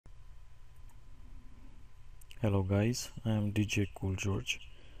Hello guys, I am DJ Cool George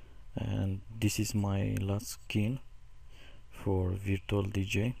and this is my last skin for Virtual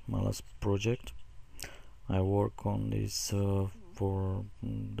DJ, my last project. I work on this for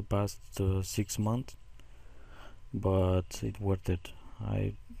the past 6 months, but it worth it.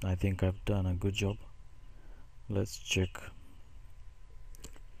 I think I've done a good job. Let's check.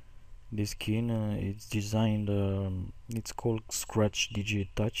 This skin it's designed, it's called Scratch DJ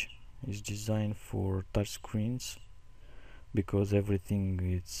Touch. It's designed for touch screens because everything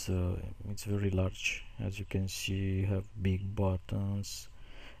it's very large. As you can see, you have big buttons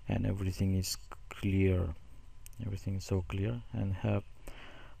and everything is clear. Everything is so clear, and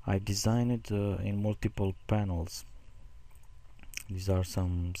I designed it in multiple panels. These are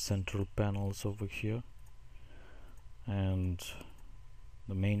some central panels over here and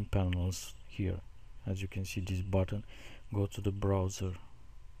the main panels here. As you can see, this button, go to the browser.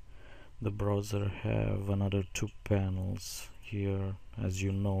 The browser have another 2 panels here, as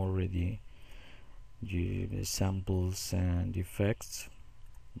you know already. The samples and effects,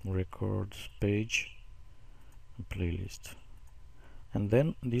 record page, and playlist. And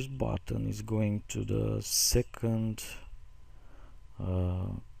then this button is going to the second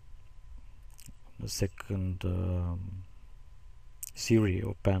series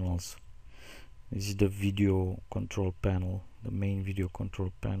of panels. This is the video control panel, the main video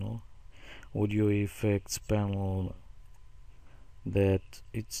control panel. Audio effects panel, that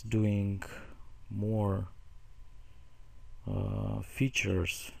it's doing more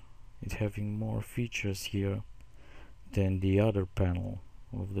features. It's having more features here than the other panel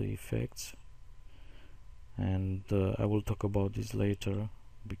of the effects, and I will talk about this later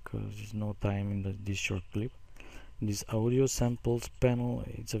because there's no time in this short clip. This audio samples panel,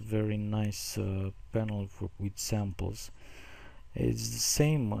 it's a very nice panel with samples. It's the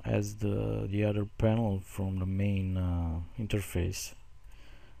same as the other panel from the main interface,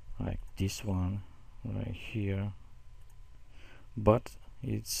 like this one right here, but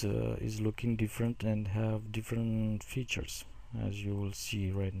it's is looking different and have different features, as you will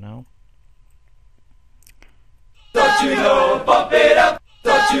see right now. Don't you know, bump it up.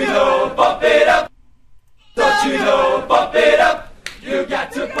 Don't you know, bump it up. Don't you know, bump it up. You got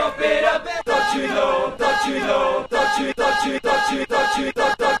to bump it up. Don't you know, don't you know, don't you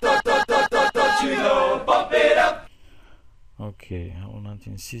know, bump it up. Okay, I will not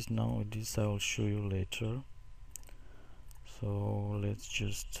insist now with this, I will show you later. So let's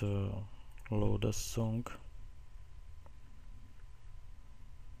just load a song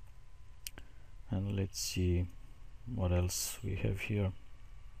and let's see what else we have here.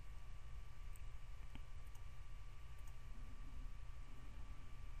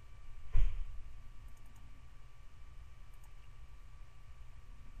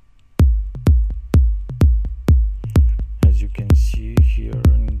 As you can see here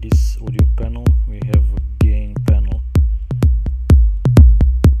in this audio panel, we have a gain panel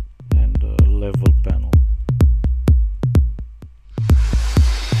and a level panel.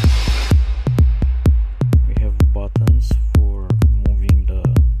 We have buttons for moving the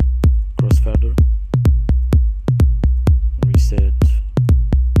crossfader, reset,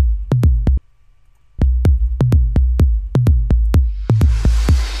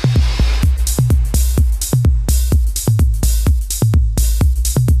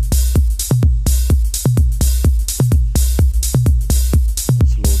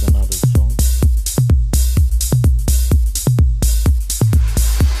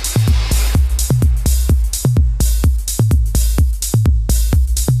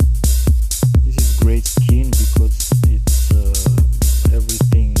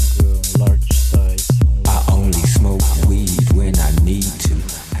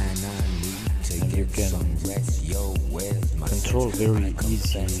 very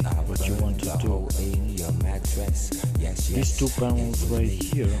easy what you want to do. These 2 panels right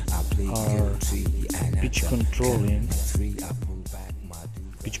here are pitch controlling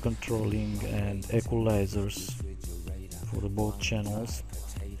and equalizers for both channels,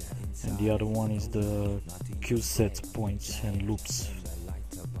 and the other one is the cue set points and loops.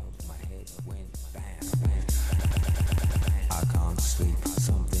 I can't sleep,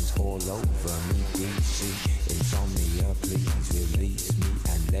 something's all over me, greasy. Insomnia, please release me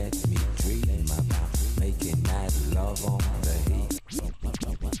and let me dream about making mad love on the heat.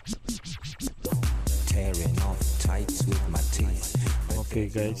 Tearing off tights with my teeth. Okay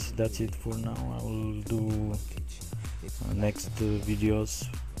guys, that's it for now. I will do next videos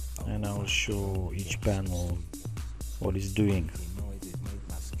and I will show each panel what it's doing.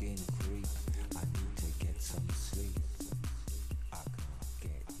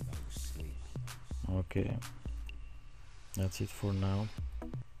 Okay. That's it for now.